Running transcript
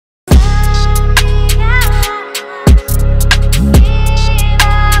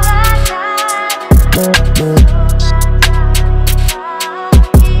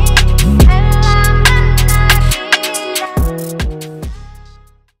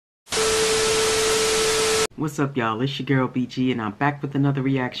What's up, y'all? It's your girl BG, and I'm back with another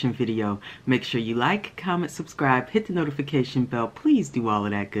reaction video. Make sure you like, comment, subscribe, hit the notification bell. Please do all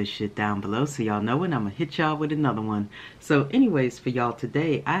of that good shit down below so y'all know when I'm gonna hit y'all with another one. So anyways, for y'all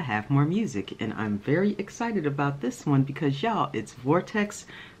today, I have more music, and I'm very excited about this one because y'all, it's VORTEX,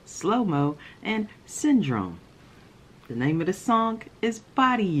 Slow-Mo, and Syndrome. The name of the song is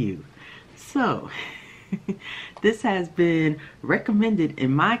Body You. So, this has been recommended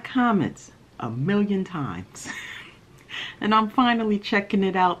in my comments a million times. And I'm finally checking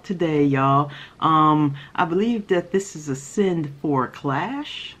it out today, y'all. I believe that this is a Synd for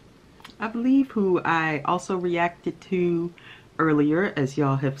Clash, I believe, who I also reacted to earlier, as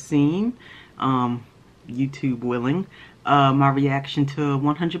y'all have seen, YouTube willing, my reaction to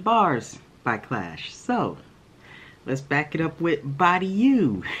 100 Bars by Clash. So, let's back it up with Body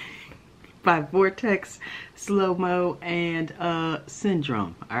You by VORTEX, Slow-Mo, and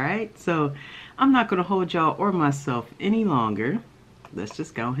Syndrome. Alright, so I'm not going to hold y'all or myself any longer. Let's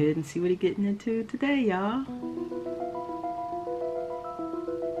just go ahead and see what he's getting into today, y'all.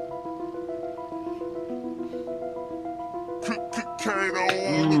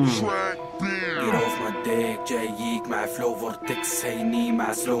 Get off my dick, جاييك مع flow vortex هيني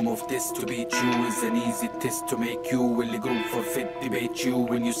مع slow-mo في this to beat you is an easy test to make you واللي group for fit debate you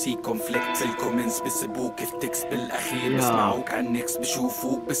when you see conflict في الكومنتس بيسبوك في تكست بالأخير بسمعوك عن نكس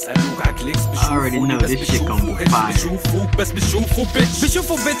بشوفوك بسألوك عن كليكس بشوفوني بس بشوفوك بس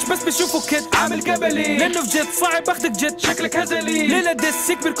بشوفوا بيتش بس بشوفوا كت عامل جبلي لأنه في جد صعب أخدك جد شكلك هزلي ليلة ديس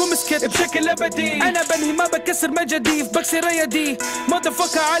يكبركم مسكت بشكل أبدي أنا بنهي ما بكسر مجديف بكسر يدي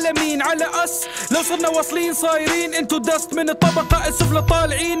مدفكة على مين على أس لو صرنا واصلين صايرين انتو دست من الطبقة السفلى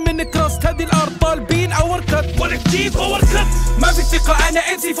طالعين من كراست هذه الارض طالبين اوركت ولا كتيب اوركت ما في ثقة انا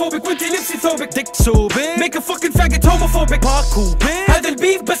انسي فوبك وانتي لبسي ثوبك ديك سوبك ميك ا فوكن فاجت هوموفوبك باكو هذا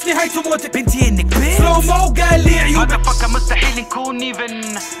البيف بس نهايته موتك بنتي انك بيف سلو-مو قال لي عيوبك فكا مستحيل نكون ايفن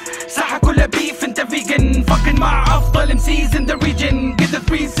ساحة كلها بيف انت فيجن فكن مع افضل MCs in the region get the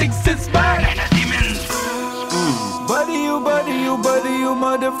 3-6 back احنا ديمنز Buddy you,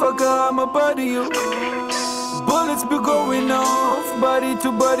 motherfucker, I'ma body you. Bullets be going off, body to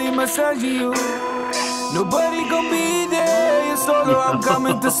body massage you. Nobody gon' be there, you're solo, I'm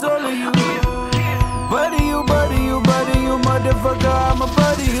coming to solo you. Buddy you, motherfucker, I'ma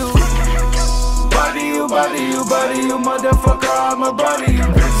body you. Body you, motherfucker, I'ma body you.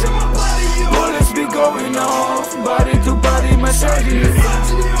 Bullets be going off, body to body massage you.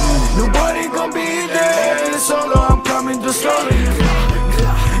 Nobody gon' be there, you're solo, I'm coming to solo you.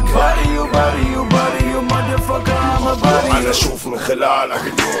 Body you, motherfucker, I'm a body you. أنا أشوف من خلالك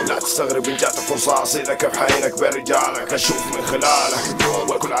لا تستغرب إن جاتك فرصة أصيلك بحينك برجالك أشوف من خلالك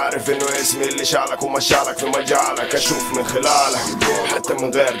والكل عارف إنه اسمي اللي شالك وما شالك في مجالك أشوف من خلالك حتى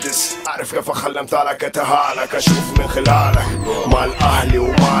من غير دس أعرف كيف أخلي أمثالك أتهالك أشوف من خلالك مال أهلي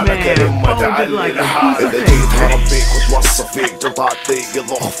ومالك لما تعلي لحالك إذا جيت هرب فيك وتوصف فيك تطاطيك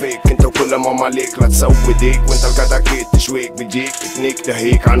يضخ فيك أنت وكل ما ماليك لا تسوي ديك وأنت الكتاكيت تشويك بيجيك تكنيك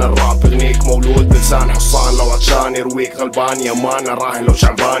تهيك عن الراب غنيك مولود بلسان حصان لو عطشان يرويك غلبان يا مان راهن لو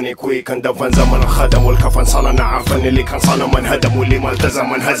شعبان يكويك اندفن زمن الخدم والكفن صنع عفن اللي كان صنم انهدم واللي ما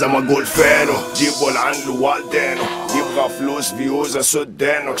التزم انهزم اقول فينه جيبوا لعنه والدينه يبغى فلوس فيوز اسد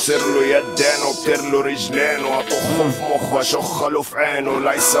دينه كسر له يدينه وكتر له رجلينه اطخه في مخه واشخ له في عينه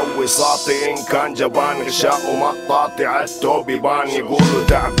لا يسوي ساطي ان كان جبان غشاء ومطاطي عالتوب يبان يقولوا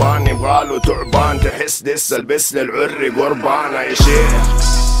تعبان يبغاله تعبان تحس دس البس للعري قربانه يا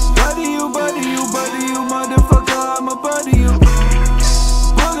شيخ Body you, motherfucker, I'ma body you.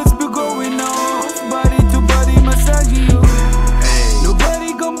 Bullets be going off, body to body massage you. Nobody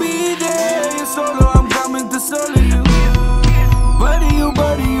gon' be there, you're solo, I'm coming to solo you. Body you,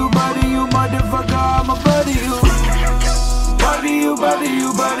 motherfucker, I'ma body you. Body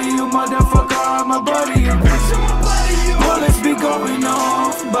you, motherfucker, I'ma body you. Bullets be going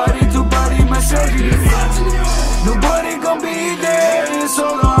off, body to body massage you. Nobody gon' be there, you're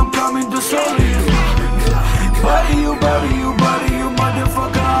solo, I'm coming to solo you. Body you,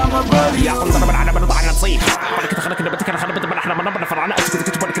 motherfucker, I'm a body you. يا قلت انا بنطع على نصيب بركة خلك نبتك انا خلبت بلحنا من نبنا فرعنا اسكت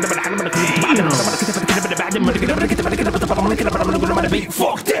كنت بركة بلحنا من كنت بعد من كنت كنت بعد من كنت بركة بطبع من كنت بنقول ما نبي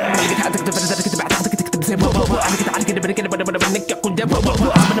فوق كنت حتى كنت بعد كنت زي بابا انا كنت على كده بنك كنت كنت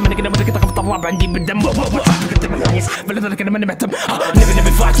انا من كنت خفت الراب عندي بالدم كويس فلذلك انا ماني مهتم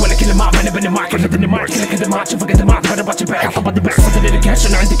نبي فايت ولا كل ما بني معك كل معك كل ما شوفك انت معك انا باتش باك طب بدي بحصل لي الكاش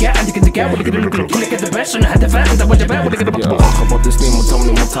انا عندك عندك ولا كل كذا باش انا هدفه انت وجبه ولا كذا بطبخ خبط سنين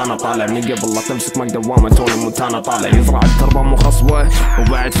وتوني مونتانا طالع من قبل لا تمسك مق دوامه توني مونتانا طالع يزرع التربه مو خصبه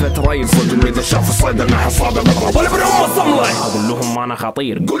وبعد فتره يصدم اذا شاف الصيد انا حصابه بضرب ولا بنوم الصمله اقول لهم انا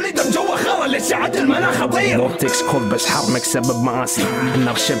خطير قول لي دم جوا خضر ليش عاد المناخ خطير فورتكس كل بس حرمك سبب مآسي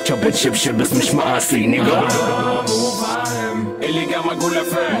النار شبشب وتشبشب بس مش مآسي نيجا مو فاهم اللي قام اقوله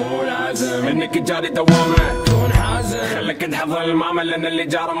فهم مو لازم انك جاري دوامه كون حازم خليك تحضر المعمل لان اللي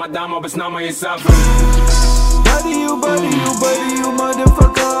جاره ما دامه بس نامه يسافر Buddy you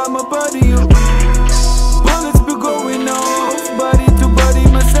motherfucker, I'm a buddy you. Bullets be going off, body to body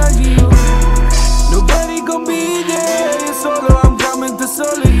massaging you. Nobody gon' be there, you solo, I'm coming to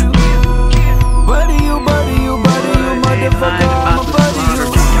solo you. Buddy you motherfucker, I'm a buddy you.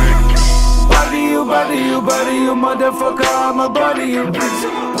 Buddy you motherfucker, I'm a buddy you.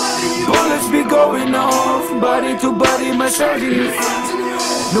 Bullets be going off, body to body massaging you.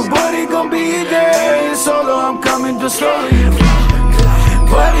 Nobody gon' be there, solo, I'm coming to slow you.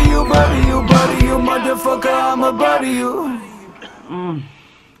 Buddy you, motherfucker, I'm a buddy you.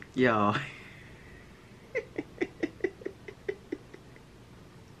 Y'all.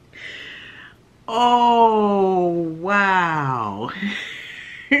 Oh, wow.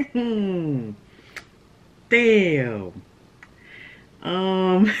 Damn.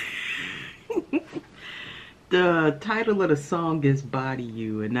 The title of the song is Body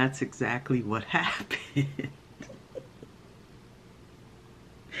You, and that's exactly what happened.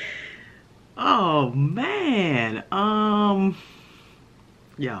 Oh man.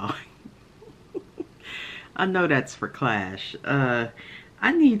 Y'all. I know that's for Clash.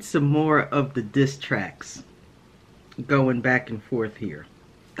 I need some more of the diss tracks going back and forth here.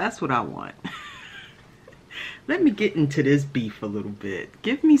 That's what I want. Let me get into this beef a little bit.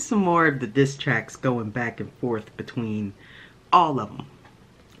 Give me some more of the diss tracks going back and forth between all of them.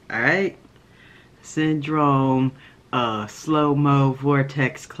 Alright? Syndrome, Slow-Mo,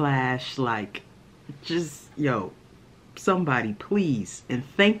 Vortex, Clash, like, just, yo, somebody please, and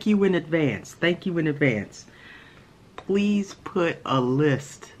thank you in advance, please put a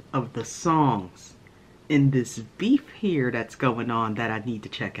list of the songs in this beef here that's going on that I need to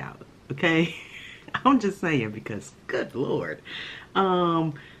check out, okay? I'm just saying because, good lord.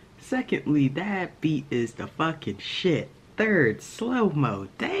 Secondly, that beat is the fucking shit. Third, Slow-Mo.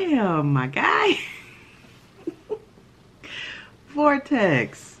 Damn, my guy.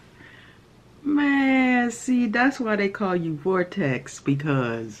 Vortex. Man, see, that's why they call you Vortex,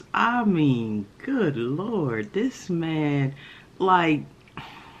 because, I mean, good lord, this man, like,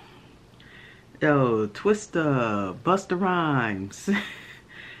 yo, Twista, Busta Rhymes,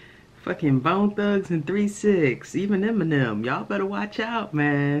 fucking Bone Thugs and 3-6, even Eminem, y'all better watch out,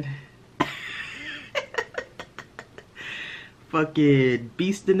 man. Fucking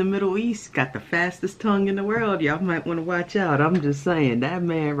Beast in the Middle East got the fastest tongue in the world. Y'all might want to watch out. I'm just saying, that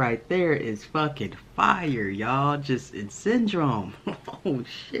man right there is fucking fire, y'all. Just in Syndrome. Oh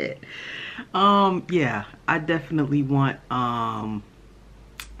shit. Yeah, I definitely want a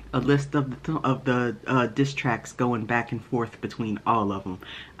list of the diss tracks going back and forth between all of them.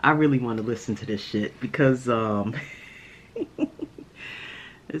 I really want to listen to this shit because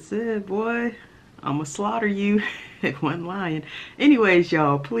it's it, boy. I'ma slaughter you. It wasn't lying. Anyways,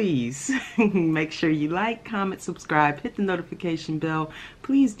 y'all, please make sure you like, comment, subscribe, hit the notification bell.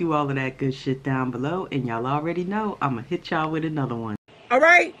 Please do all of that good shit down below. And y'all already know I'ma hit y'all with another one. All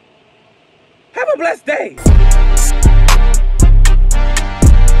right, have a blessed day.